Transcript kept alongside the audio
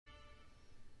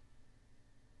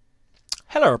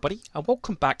Hello everybody and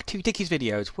welcome back to Dickie's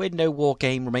Videos where no war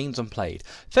game remains unplayed.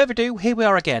 Further ado, here we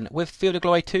are again with Field of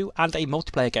Glory 2 and a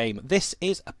multiplayer game. This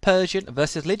is Persian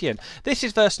versus Lydian. This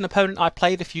is versus an opponent I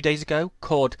played a few days ago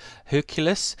called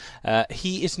Heraclius.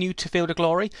 He is new to Field of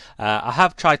Glory. I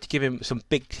have tried to give him some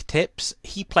big tips.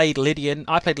 He played Lydian,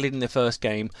 I played Lydian in the first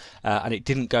game and it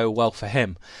didn't go well for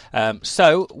him.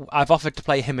 So I've offered to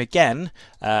play him again,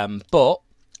 but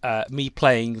me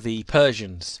playing the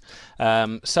Persians.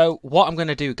 So what I'm going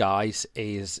to do, guys,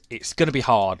 is it's going to be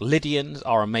hard. Lydians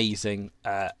are amazing.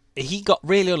 He got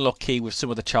really unlucky with some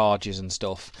of the charges and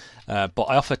stuff, but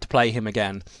I offered to play him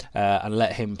again and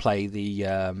let him play the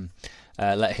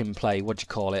what do you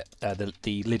call it,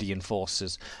 the Lydian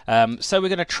forces. So we're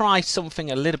going to try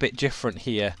something a little bit different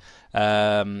here.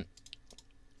 I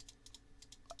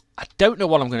don't know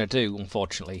what I'm going to do,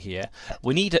 unfortunately. Here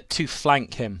we need to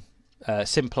flank him.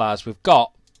 Simple as we've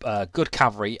got good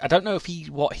cavalry. I don't know if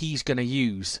what he's going to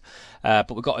use, but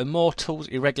we've got immortals,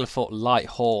 irregular foot, light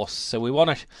horse. So we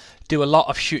want to do a lot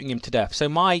of shooting him to death. So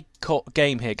my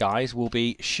game here, guys, will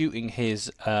be shooting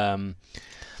his,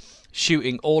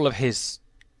 shooting all of his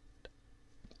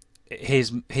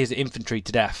infantry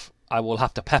to death. I will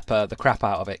have to pepper the crap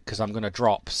out of it because I'm going to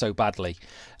drop so badly.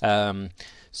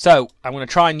 So I'm going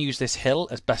to try and use this hill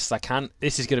as best as I can.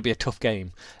 This is going to be a tough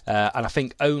game, and I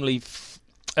think only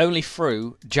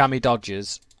through jammy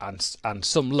dodges and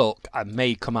some luck I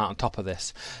may come out on top of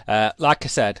this. Like I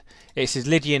said, it's his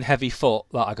Lydian heavy foot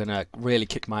that are going to really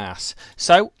kick my ass.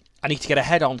 So I need to get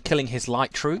ahead on killing his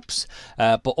light troops,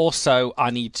 but also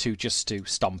I need to just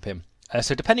stomp him.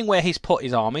 So depending where he's put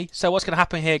his army. So what's going to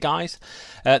happen here, guys?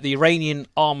 The Iranian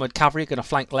armoured cavalry are going to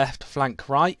flank left, flank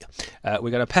right.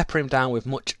 We're going to pepper him down with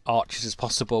much archers as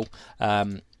possible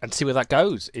and see where that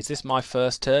goes. Is this my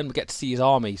first turn? We get to see his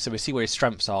army, so we see where his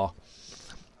strengths are.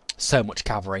 So much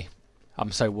cavalry.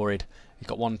 I'm so worried. You've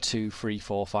got 1, 2, 3,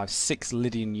 4, 5, 6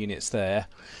 Lydian units there.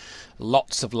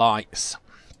 Lots of lights.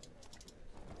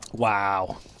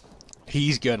 Wow.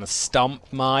 He's going to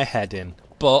stomp my head in.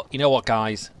 But you know what,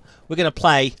 guys? We're going to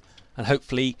play, and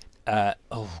hopefully...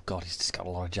 oh, God, he's just got a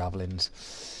lot of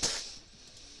javelins.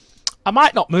 I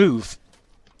might not move.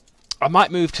 I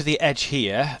might move to the edge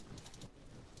here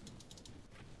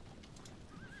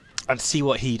and see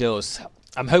what he does.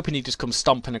 I'm hoping he just comes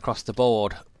stomping across the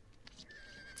board.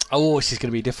 Oh, this is going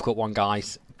to be a difficult one,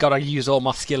 guys. Got to use all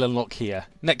my skill and luck here.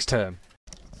 Next turn.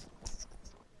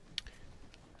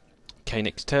 Okay,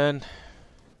 next turn.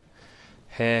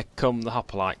 Here come the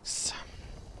hoplites.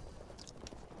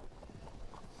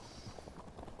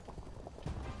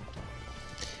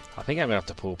 I think I'm going to have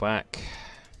to pull back.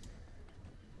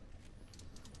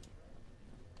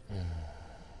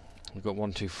 We've got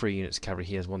 1, 2, 3 units cavalry.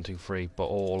 Here's 1, 2, 3, but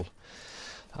all.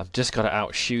 I've just got to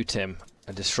outshoot him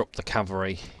and disrupt the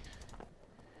cavalry.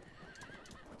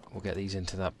 We'll get these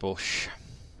into that bush.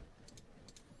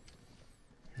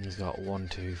 He's got 1,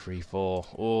 2, 3, 4.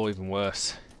 Oh, even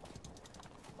worse.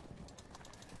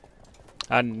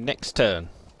 And next turn.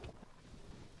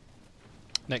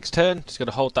 Next turn, just got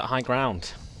to hold that high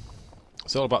ground.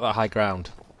 It's all about that high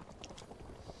ground.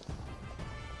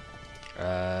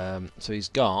 So he's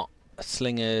got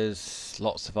slingers,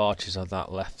 lots of archers on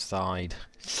that left side.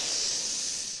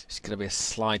 It's going to be a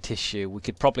slight issue. We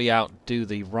could probably outdo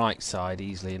the right side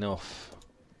easily enough.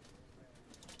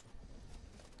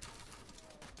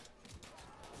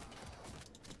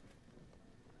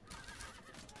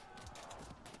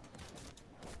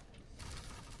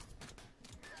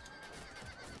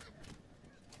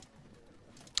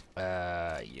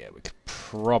 Yeah, we could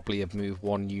probably have moved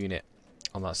 1 unit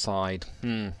on that side.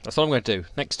 That's what I'm going to do.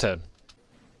 Next turn.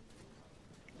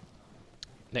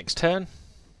 Next turn.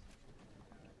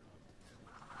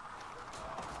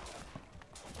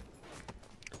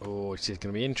 Oh, this is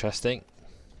going to be interesting.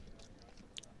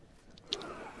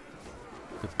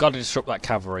 We've got to disrupt that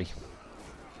cavalry.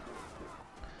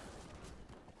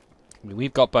 I mean,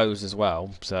 we've got bows as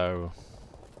well, so...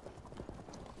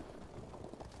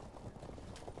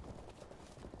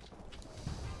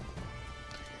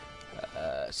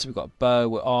 So we've got a bow,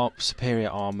 we're superior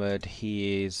armoured,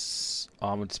 he is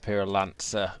armoured superior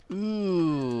lancer.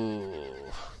 Ooh.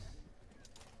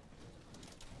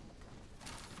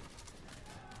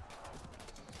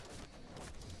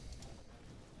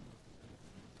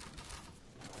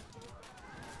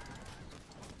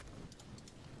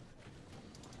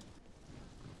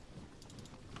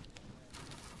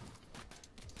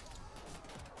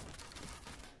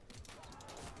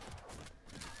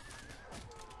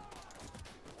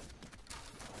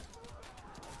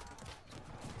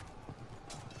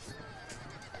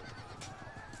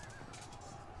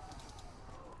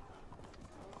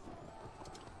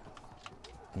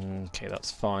 Okay,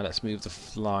 that's fine. Let's move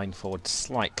the line forward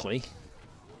slightly.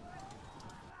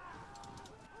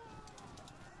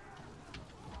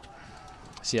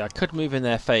 See, I could move in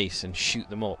their face and shoot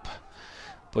them up,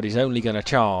 but he's only going to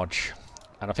charge.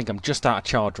 And I think I'm just out of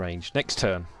charge range. Next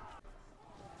turn.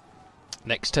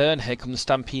 Next turn, here come the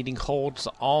stampeding hordes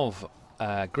of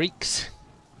Greeks.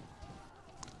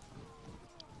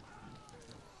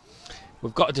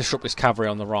 We've got to disrupt this cavalry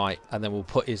on the right, and then we'll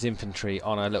put his infantry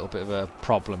on a little bit of a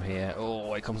problem here.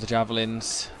 Oh, here comes the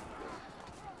javelins.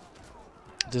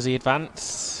 Does he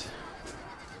advance?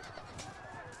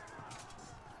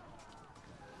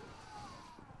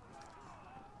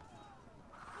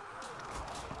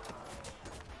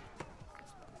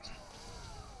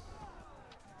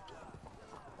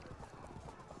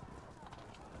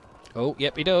 Oh,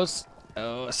 yep, he does.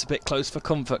 Oh, it's a bit close for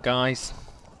comfort, guys.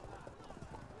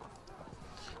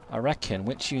 I reckon,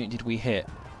 which unit did we hit?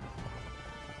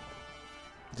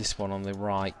 This one on the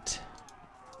right.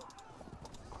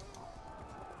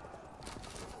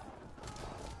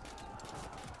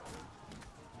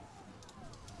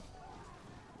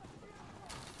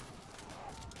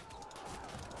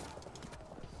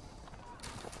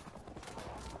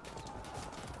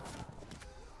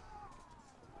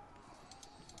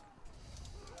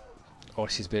 Oh,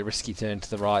 this is a bit risky turn to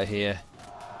the right here.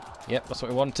 Yep, that's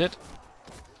what we wanted.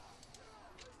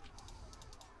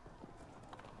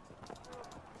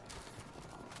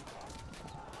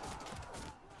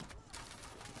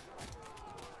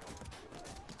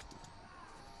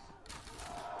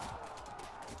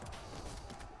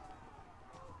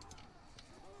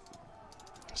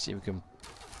 See if we can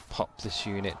pop this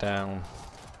unit down.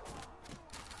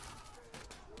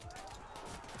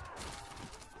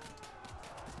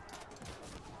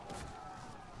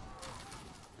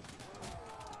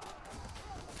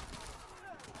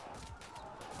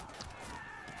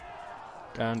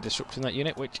 And disrupting that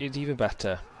unit, which is even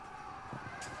better.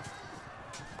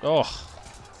 Oh!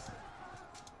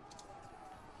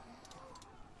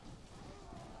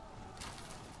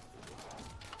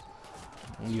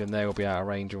 Even they will be out of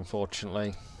range,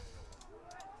 unfortunately.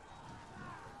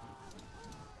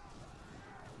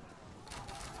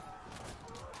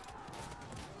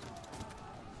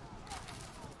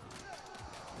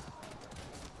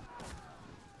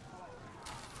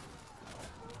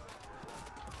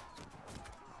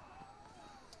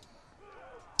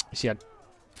 You see, I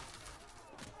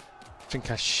think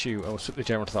I shoot. I'll switch the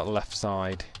general to that left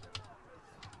side.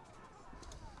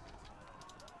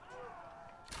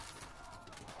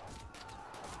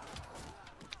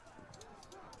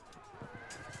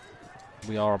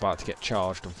 We are about to get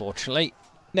charged, unfortunately.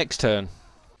 Next turn.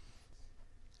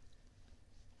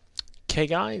 Okay,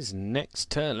 guys,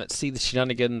 next turn. Let's see the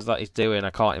shenanigans that he's doing. I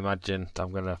can't imagine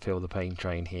I'm going to feel the pain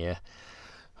train here.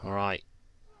 Alright.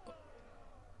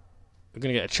 We're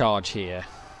going to get a charge here.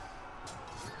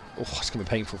 Oh, it's going to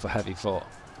be painful for heavy foot.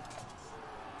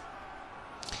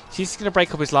 He's going to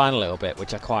break up his line a little bit,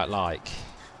 which I quite like.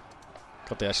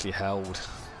 God, they actually held.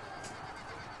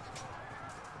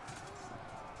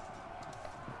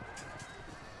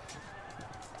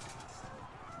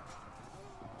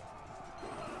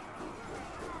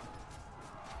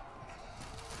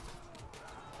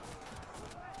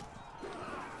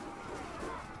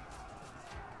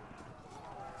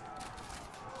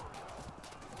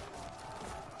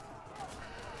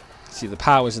 See, the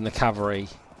power's in the cavalry,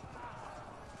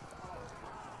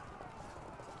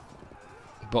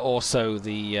 but also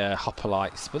the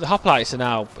hoplites. But the hoplites are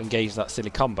now engaged in that silly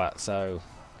combat, so...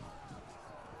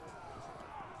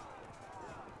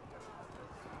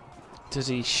 Does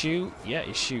he shoot? Yeah,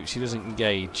 he shoots. He doesn't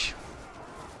engage.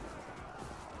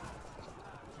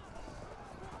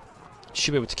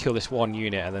 Should be able to kill this one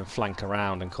unit and then flank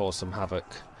around and cause some havoc.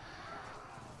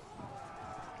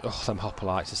 Oh, them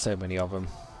hoplites, there's so many of them.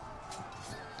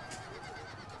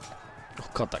 Oh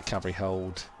god, that cavalry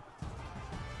hold.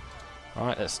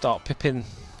 Alright, let's start pipping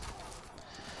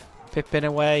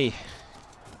away.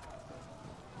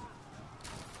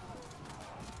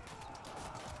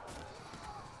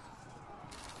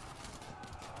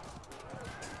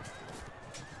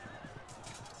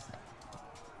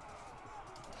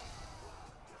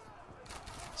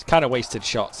 It's kind of wasted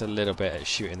shots a little bit at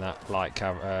shooting that light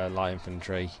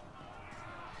infantry.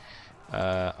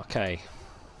 Okay.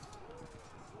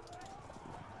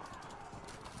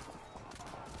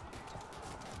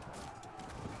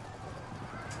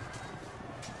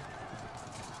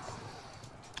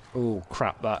 Oh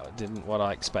crap, that didn't what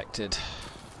I expected.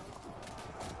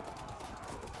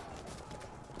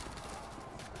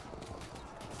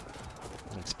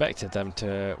 I expected them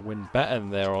to win better than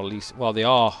there, or at least, well, they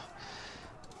are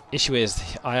Issue is,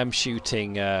 I am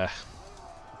shooting... let's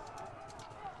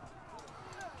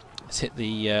hit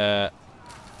the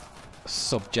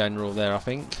sub-general there, I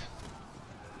think.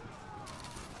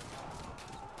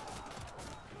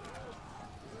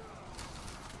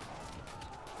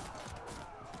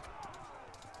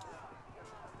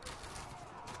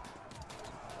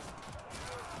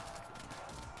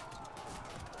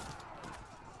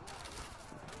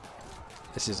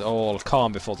 This is all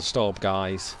calm before the storm,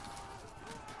 guys.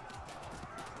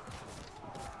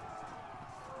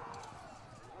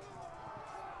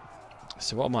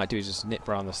 So what I might do is just nip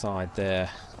around the side there.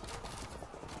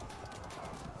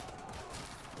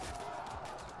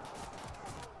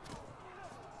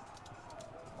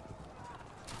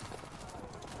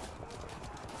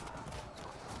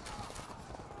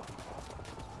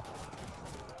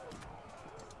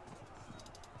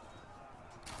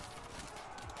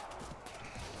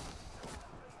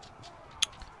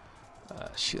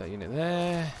 Shoot that unit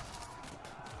there.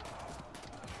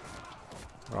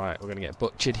 Right, we're going to get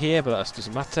butchered here, but that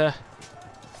doesn't matter.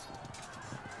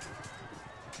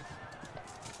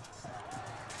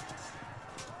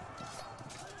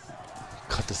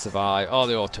 Got to survive. Oh,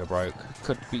 the auto broke.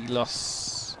 Could be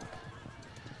lost.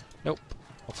 Nope.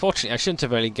 Unfortunately, I shouldn't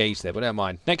have really engaged there, but never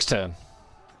mind. Next turn.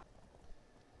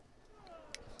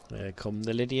 There come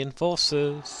the Lydian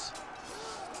forces.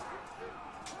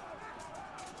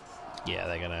 Yeah,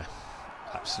 they're going to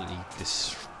absolutely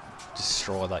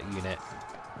destroy that unit.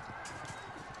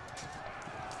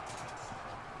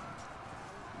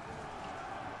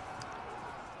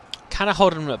 Kind of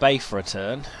holding them at bay for a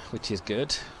turn, which is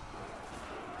good.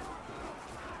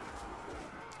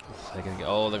 Oh, they're going to get.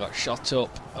 Oh, they got shot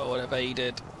up. Oh, and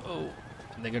evaded. Oh,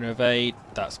 and they're going to evade.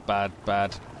 That's bad,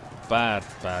 bad, bad,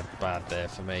 bad, bad there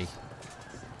for me.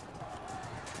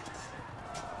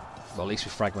 Well, at least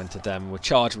we fragmented them. We'll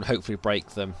charge them and hopefully break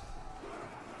them.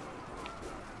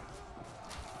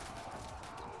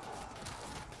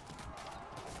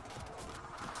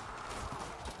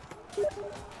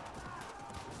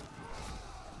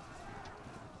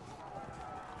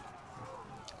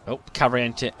 Oh, cavalry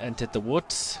entered the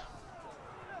woods.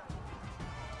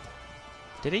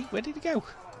 Did he? Where did he go?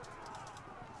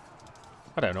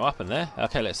 I don't know what happened there.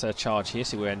 Okay, let's charge here,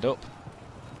 see where we end up.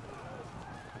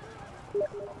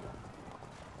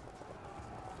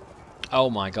 Oh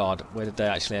my god, where did they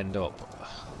actually end up?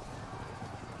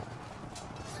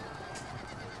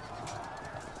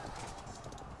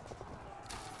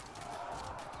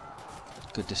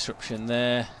 Good disruption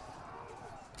there.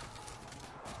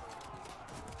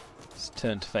 Let's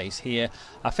turn to face here.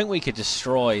 I think we could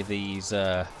destroy these.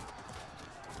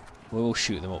 We'll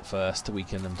shoot them up first to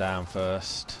weaken them down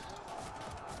first.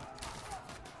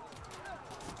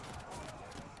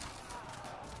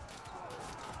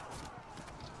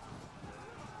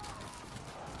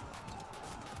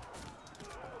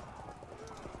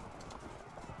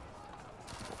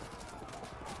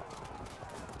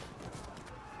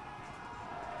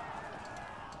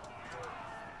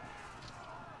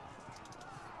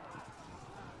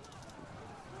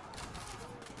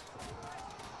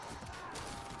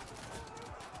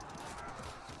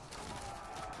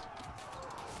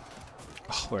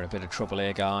 Oh, we're in a bit of trouble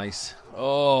here, guys.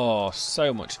 Oh,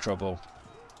 so much trouble.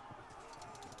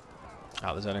 Out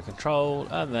of the zone of control,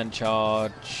 and then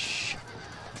charge.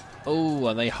 Oh,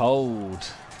 and they hold.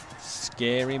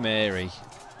 Scary Mary.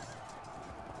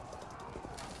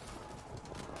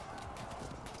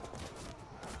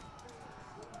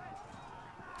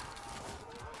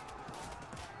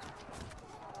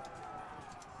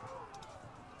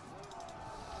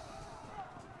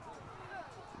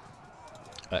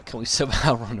 Can we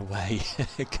somehow run away?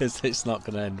 Because it's not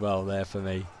going to end well there for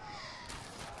me.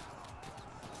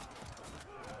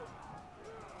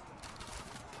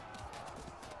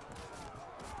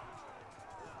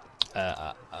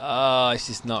 This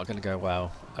is not going to go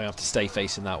well. I have to stay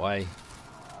facing that way.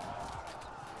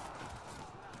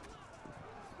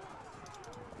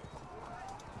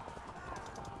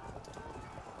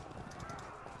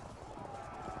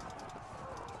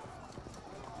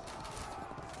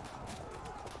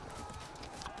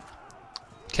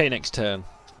 Okay, next turn.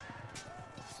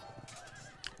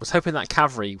 Was hoping that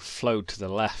cavalry flowed to the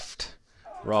left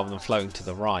rather than flowing to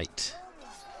the right.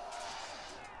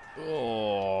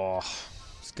 Oh,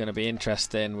 it's going to be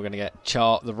interesting. We're going to get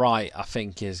the right, I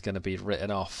think, is going to be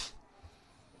written off.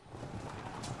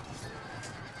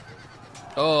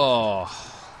 Oh,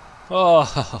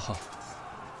 oh!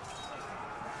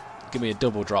 Give me a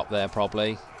double drop there,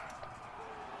 probably.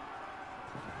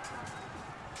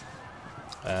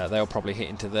 They'll probably hit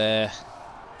into there.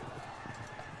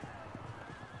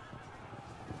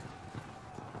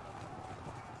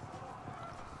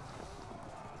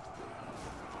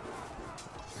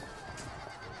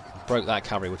 broke that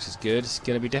cavalry, which is good. It's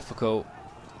going to be difficult.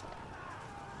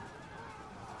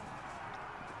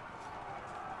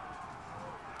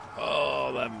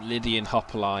 Oh, them Lydian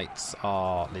hoplites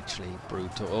are literally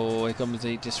brutal. Oh, here comes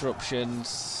the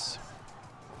disruptions.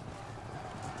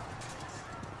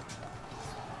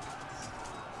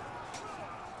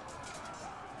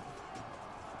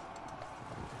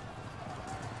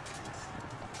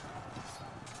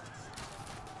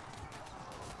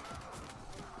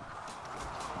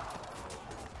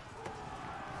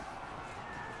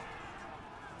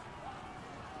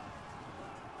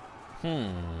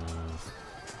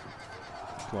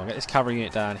 Come on, get this cavalry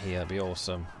unit down here. That'd be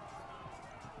awesome.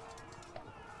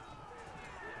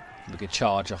 We could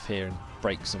charge off here and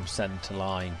break some centre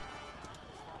line.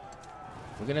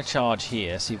 We're going to charge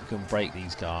here, see if we can break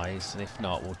these guys, and if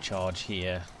not, we'll charge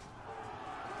here.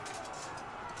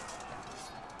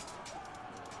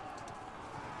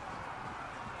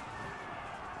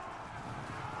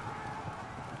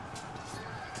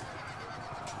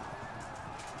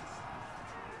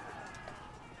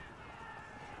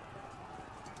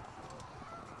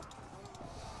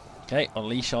 Okay,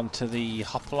 unleash onto the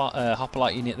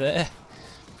hoplite unit there.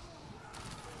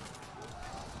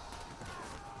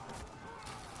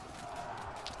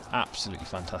 Absolutely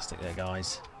fantastic there,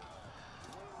 guys.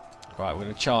 Right, we're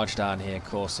going to charge down here,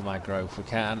 cause some aggro if we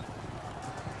can.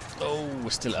 Oh, we're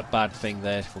still at a bad thing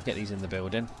there. We'll get these in the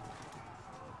building.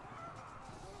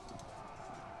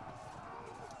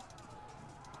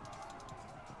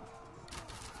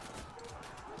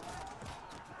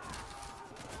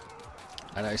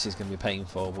 I know this is going to be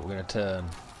painful, but we're going to turn.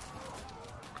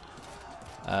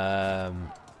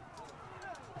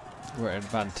 We're at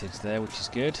advantage there, which is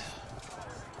good.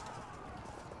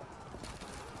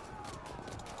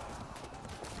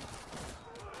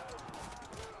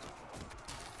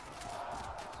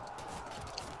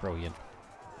 Brilliant.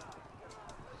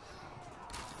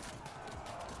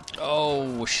 Oh,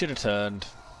 we should have turned.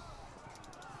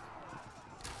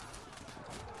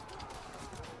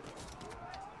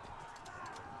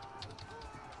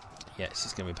 Yeah, this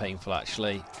is going to be painful,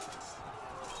 actually.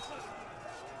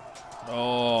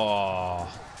 Oh.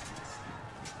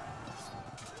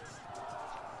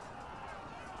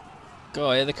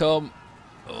 Go, here they come.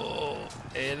 Oh,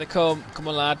 here they come. Come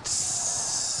on,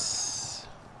 lads.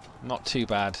 Not too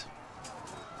bad.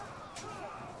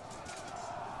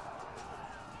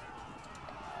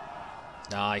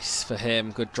 Nice for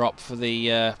him. Good drop for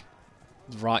the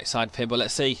right side for him. But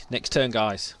let's see. Next turn,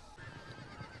 guys.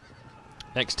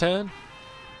 Next turn.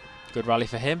 Good rally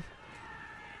for him.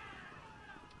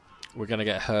 We're going to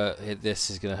get hurt. This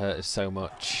is going to hurt us so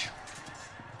much.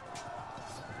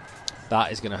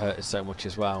 That is going to hurt us so much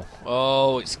as well.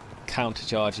 Oh, it's counter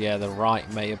charge. Yeah, the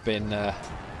right may have been...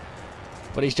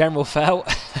 but his general fell.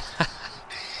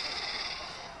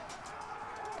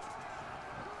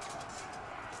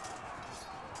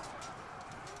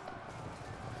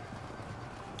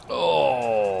 Oh.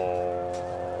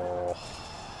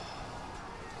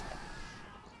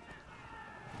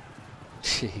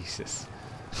 Jesus.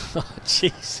 Oh,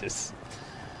 Jesus.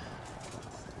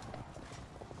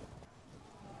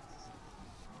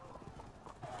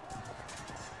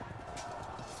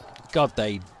 God,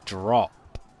 they drop.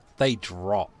 They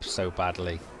drop so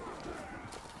badly.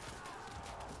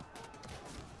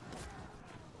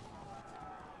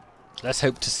 Let's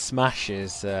hope to smash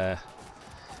his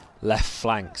left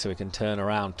flank so we can turn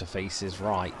around to face his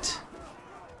right.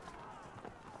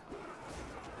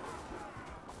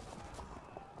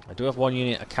 I do have one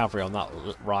unit of cavalry on that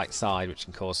right side which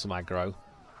can cause some aggro.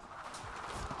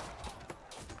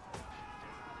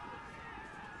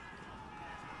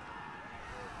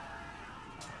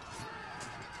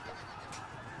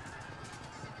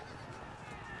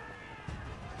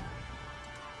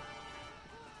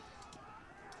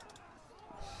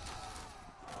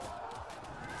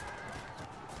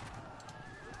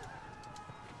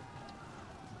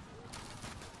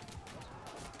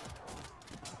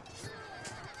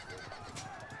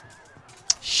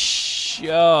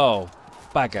 Yo,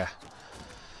 bagger.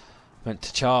 Meant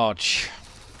to charge.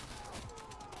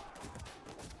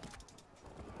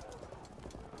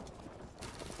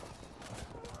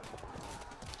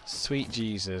 Sweet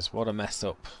Jesus, what a mess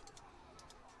up.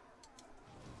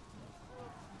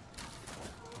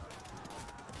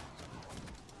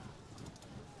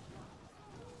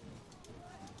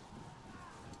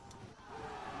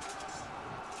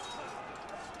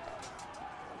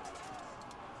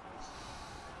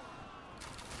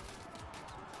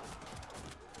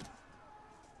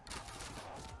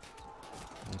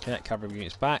 Okay, cavalry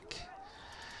units back.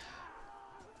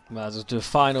 Might as well do a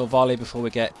final volley before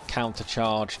we get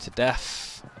counter-charged to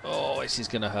death. Oh! Oh, this is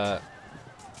going to hurt.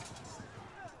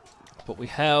 But we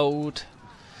held.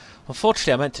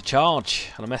 Unfortunately, I meant to charge,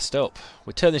 and I messed up.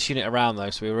 We turned this unit around,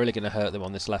 though, so we were really going to hurt them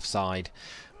on this left side.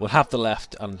 We'll have the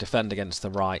left and defend against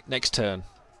the right. Next turn.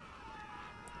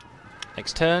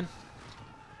 Next turn.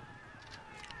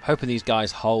 Hoping these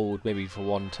guys hold maybe for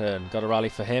one turn. Got a rally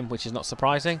for him, which is not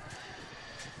surprising.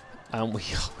 And we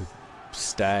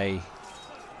stay.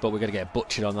 But we're going to get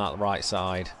butchered on that right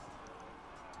side.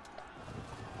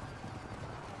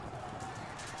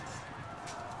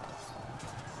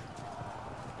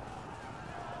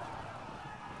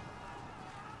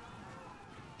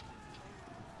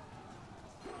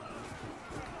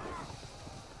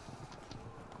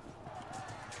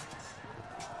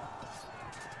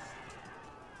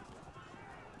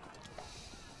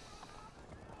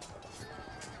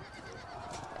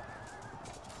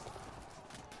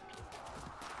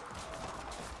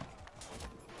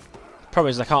 Problem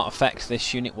is I can't affect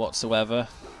this unit whatsoever.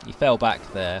 He fell back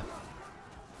there.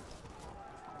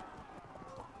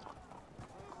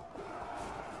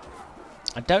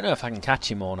 I don't know if I can catch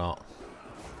him or not.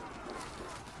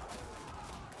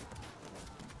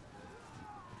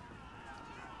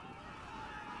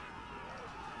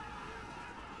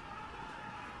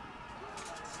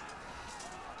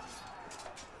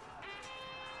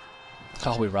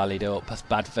 Oh, we rallied up. That's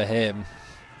bad for him.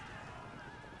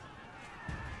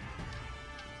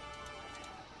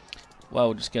 Well,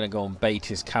 we're just going to go and bait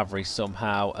his cavalry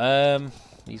somehow.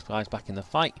 These guys back in the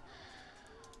fight.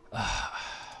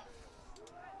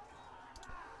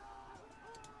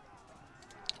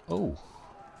 Oh.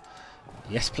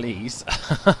 Yes, please.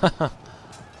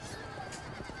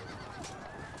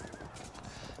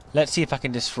 Let's see if I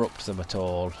can disrupt them at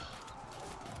all.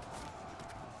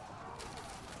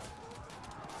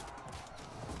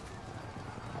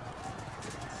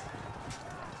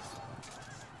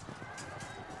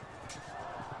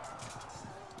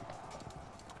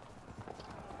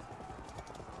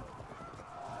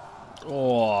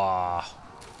 Oh.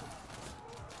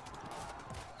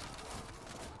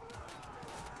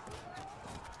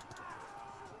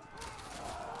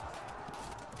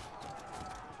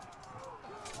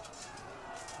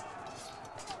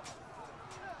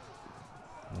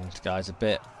 This guy's a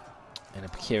bit in a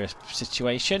precarious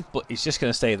situation, but he's just going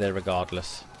to stay there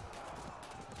regardless.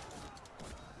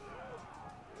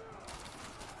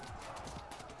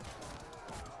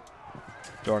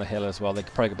 They're on a hill as well. They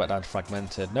could probably go back down to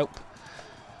fragmented. Nope.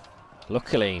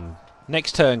 Luckily.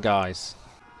 Next turn, guys.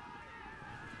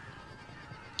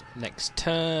 Next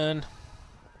turn.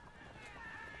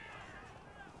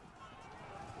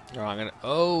 Alright, I'm gonna.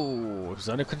 Oh, it was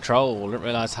under control. Didn't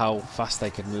realise how fast they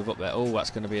could move up there. Oh,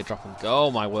 that's going to be a drop and go.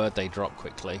 Oh my word, they drop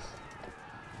quickly.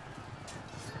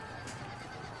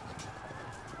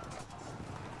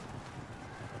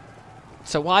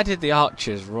 So why did the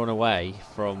archers run away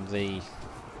from the?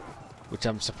 Which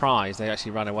I'm surprised they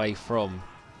actually ran away from.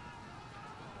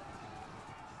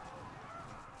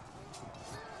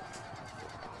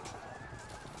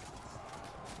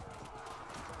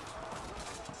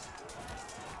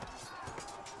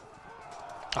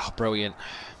 Oh, brilliant.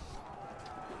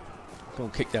 Go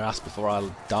and kick their ass before I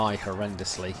die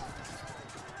horrendously.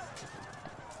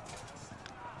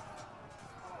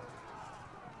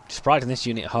 Surprising this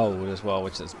unit hold as well,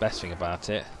 which is the best thing about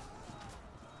it.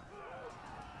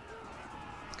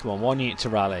 Come on, one unit to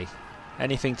rally.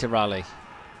 Anything to rally.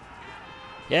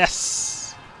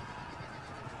 Yes!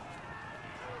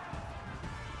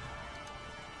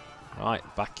 Right,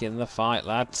 back in the fight,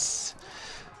 lads.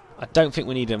 I don't think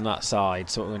we need him that side,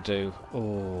 so what we're going to do...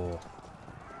 Oh.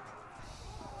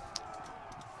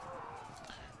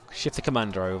 Shift the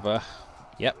commander over.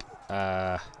 Yep.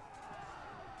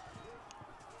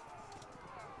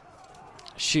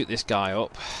 Shoot this guy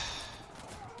up.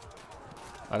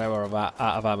 I know we're about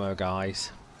out of ammo,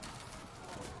 guys.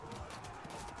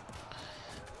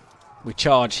 We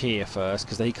charge here first,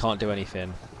 because they can't do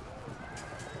anything.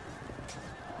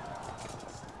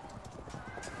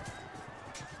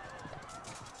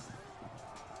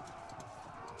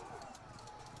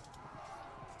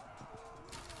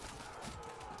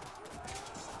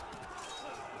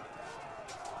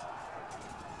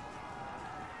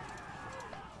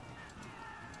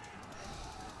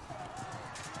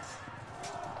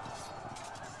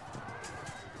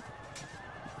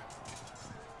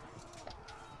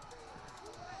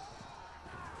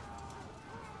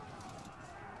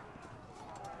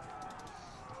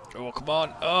 Oh, come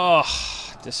on. Oh,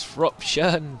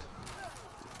 disruption.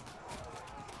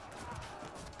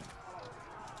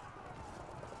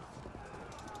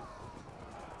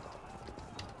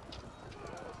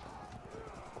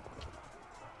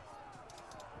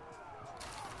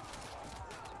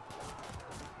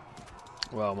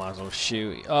 Well, might as well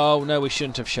shoot. Oh no, we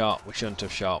shouldn't have shot. We shouldn't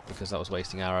have shot because that was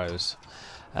wasting arrows.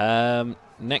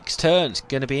 Next turn's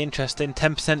going to be interesting.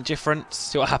 10% difference.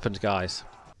 See what happens, guys.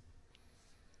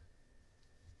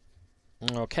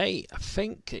 Okay, I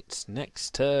think it's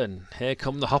next turn. Here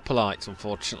come the hoplites,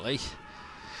 unfortunately.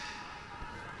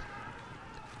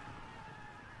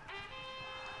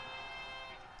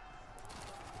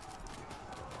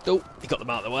 Oh, he got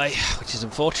them out of the way, which is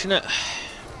unfortunate.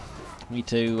 We need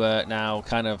to now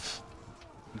kind of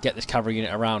get this cavalry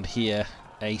unit around here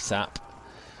ASAP.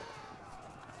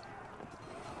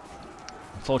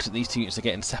 Unfortunately, these two units are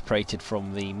getting separated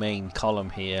from the main column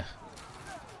here.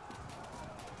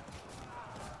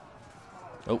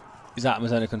 Oh, he's out of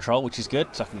his own control, which is good,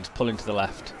 so I can just pull into the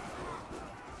left.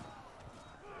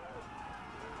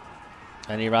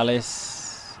 Any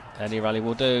rallies? Any rally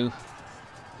will do.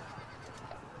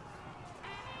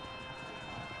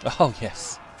 Oh,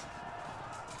 yes.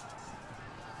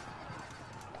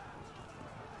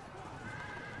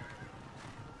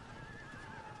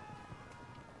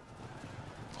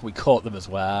 We caught them as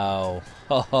well.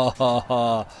 Ha ha ha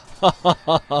ha. Ha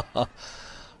ha ha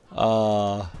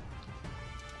ha.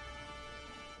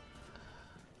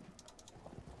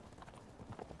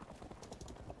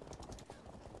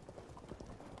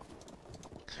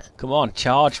 Come on,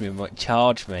 charge me,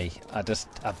 charge me. I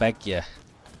beg you.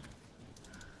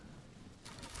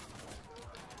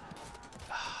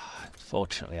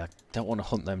 Fortunately, I don't want to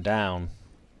hunt them down.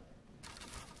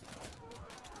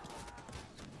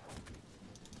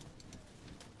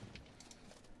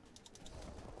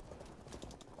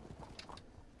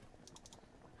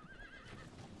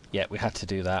 Yeah, we had to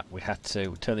do that. We had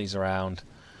to turn these around.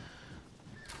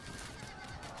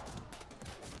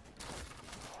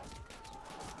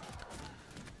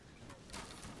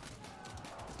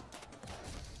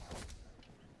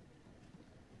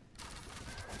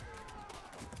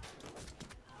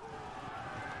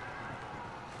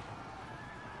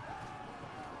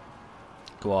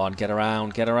 Go on, get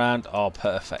around, get around. Oh,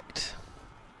 perfect.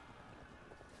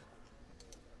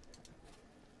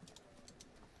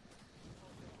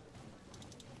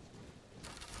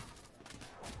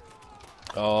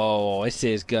 Oh, this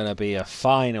is going to be a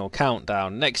final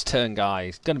countdown. Next turn,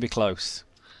 guys. Going to be close.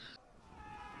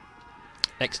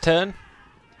 Next turn.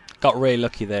 Got really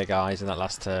lucky there, guys, in that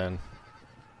last turn.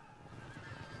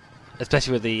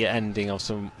 Especially with the ending of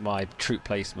some of my troop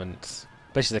placements.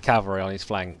 Especially the cavalry on his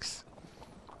flanks.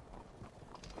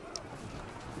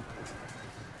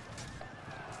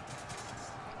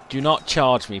 Do not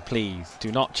charge me, please.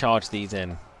 Do not charge these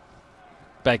in.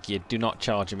 Beg you, do not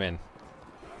charge him in.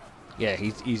 Yeah,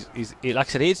 he's like I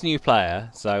said, he's a new player,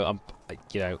 so I'm,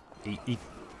 you know,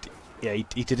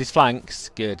 he did his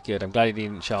flanks. Good, good. I'm glad he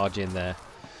didn't charge in there.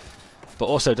 But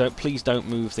also, please don't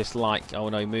move this light. Oh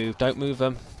no, move! Don't move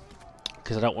them,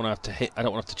 because I don't want to have to hit. I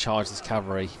don't want to have to charge this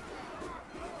cavalry.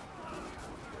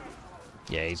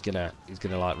 Yeah, he's gonna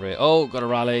like oh, got a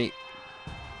rally.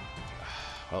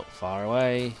 Oh, far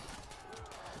away.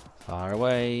 Far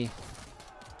away.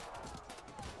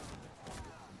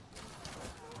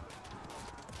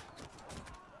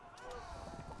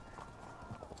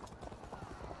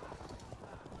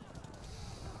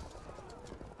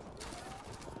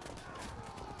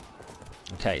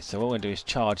 Okay, so what we're going to do is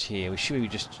charge here. We should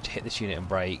just hit this unit and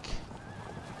break.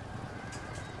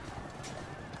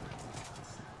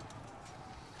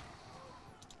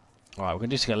 Alright, we're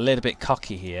going to just get a little bit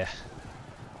cocky here.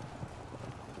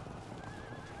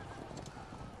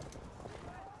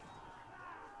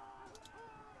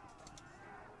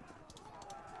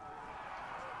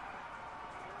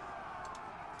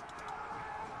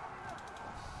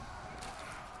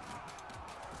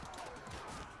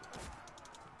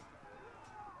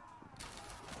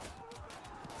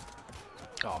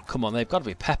 Oh, come on, they've got to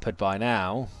be peppered by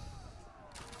now.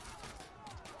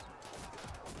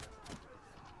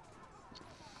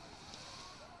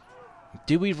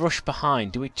 Do we rush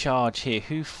behind? Do we charge here?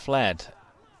 Who fled?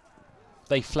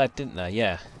 They fled, didn't they?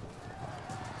 Yeah.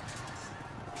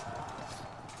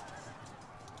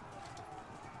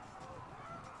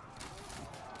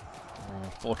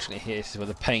 Unfortunately, here this is where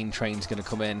the pain train's going to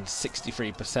come in.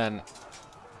 63%.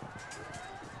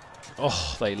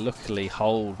 Oh, they luckily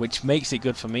hold, which makes it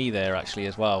good for me there actually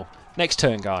as well. Next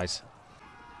turn, guys.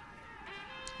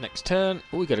 Next turn.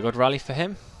 Oh, we got a good rally for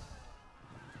him.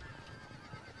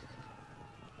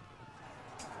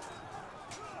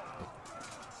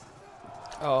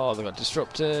 Oh, they got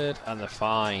disrupted, and they're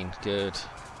fine. Good.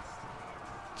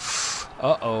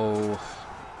 Uh-oh.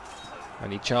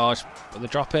 Any charge? Are they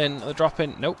dropping? Are they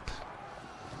dropping? Nope.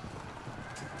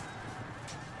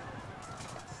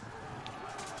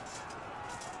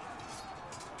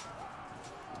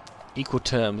 Equal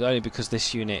terms, only because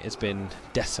this unit has been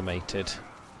decimated.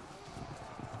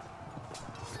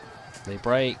 They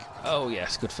break. Oh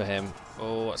yes, good for him.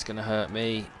 Oh, that's going to hurt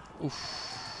me. Oof.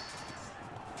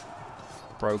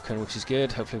 Broken, which is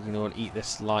good. Hopefully we can eat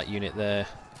this light unit there.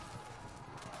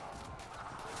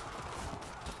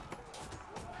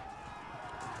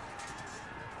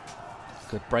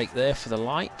 Good break there for the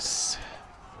lights.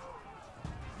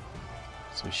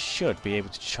 So we should be able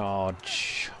to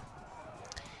charge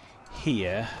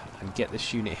here and get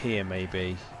this unit here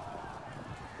maybe.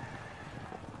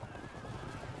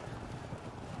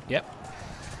 Yep.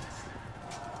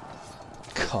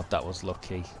 God, that was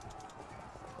lucky.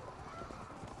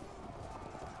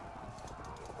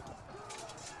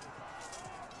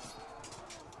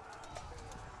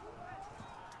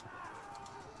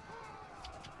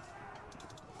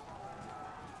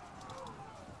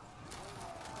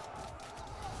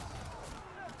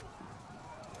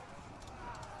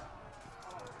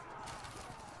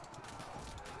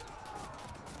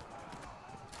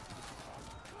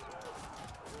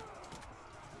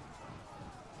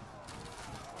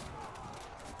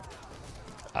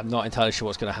 I'm not entirely sure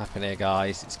what's going to happen here,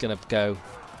 guys. It's going to go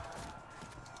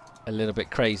a little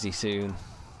bit crazy soon.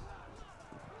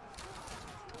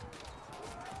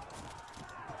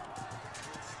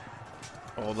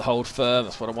 Oh, the hold firm.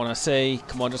 That's what I want to see.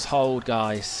 Come on, just hold,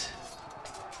 guys.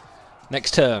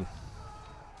 Next turn.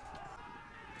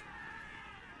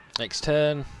 Next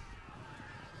turn.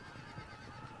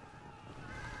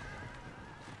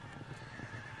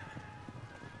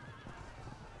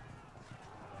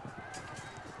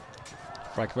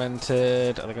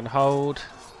 Fragmented. Are they going to hold?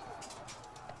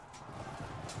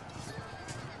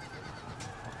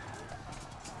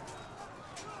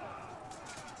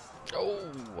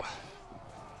 Oh!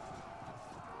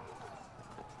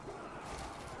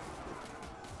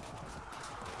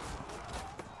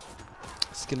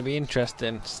 It's going to be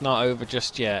interesting. It's not over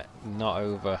just yet. Not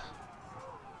over.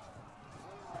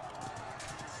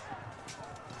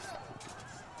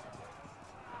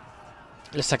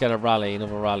 Unless I get a rally,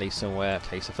 another rally somewhere.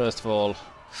 Okay, so first of all...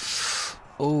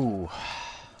 Ooh.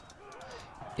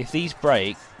 If these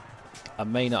break, I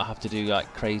may not have to do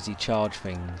like crazy charge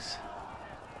things.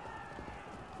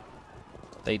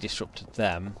 They disrupted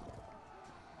them.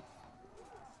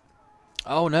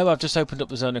 Oh no, I've just opened up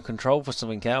the zone of control for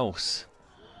something else.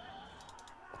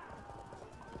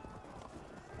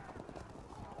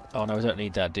 Oh no, we don't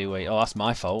need that, do we? Oh, that's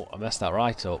my fault. I messed that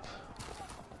right up.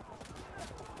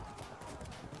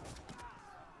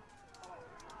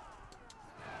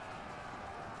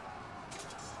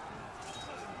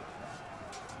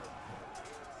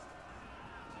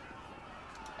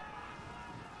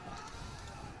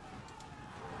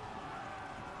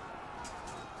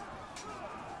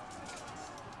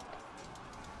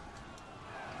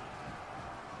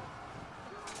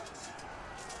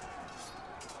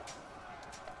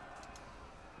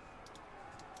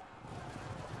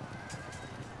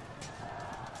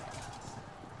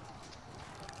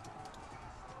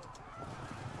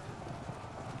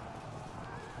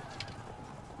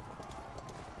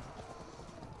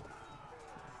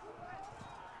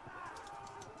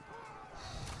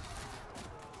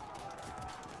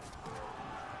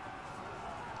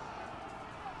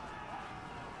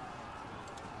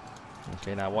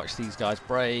 Okay, now watch these guys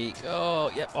break. Oh,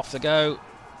 yep, off they go.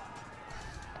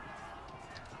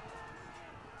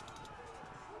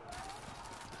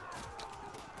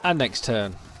 And next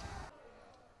turn.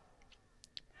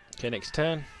 Okay, next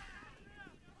turn.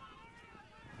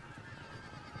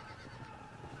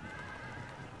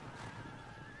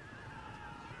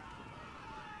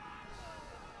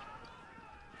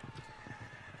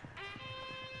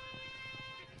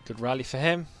 Good rally for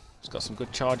him. He's got some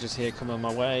good charges here coming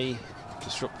my way.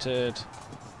 Disrupted.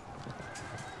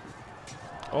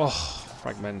 Oh,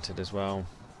 fragmented as well.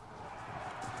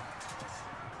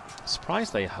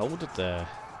 Surprised they hold it there.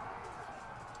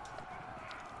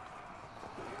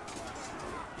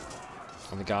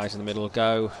 And the guys in the middle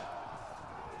go.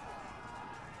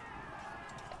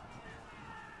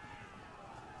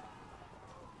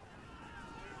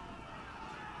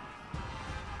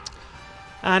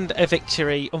 And a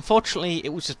victory. Unfortunately, it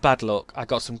was just bad luck. I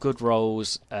got some good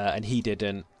rolls, and he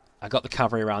didn't. I got the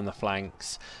cavalry around the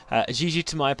flanks. As usual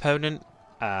to my opponent,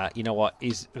 you know what,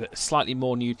 is slightly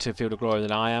more new to Field of Glory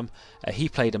than I am. He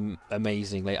played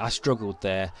amazingly. I struggled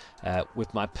there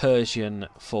with my Persian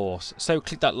force. So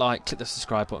click that like, click the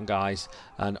subscribe button, guys,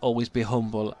 and always be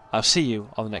humble. I'll see you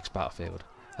on the next battlefield.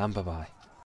 And bye-bye.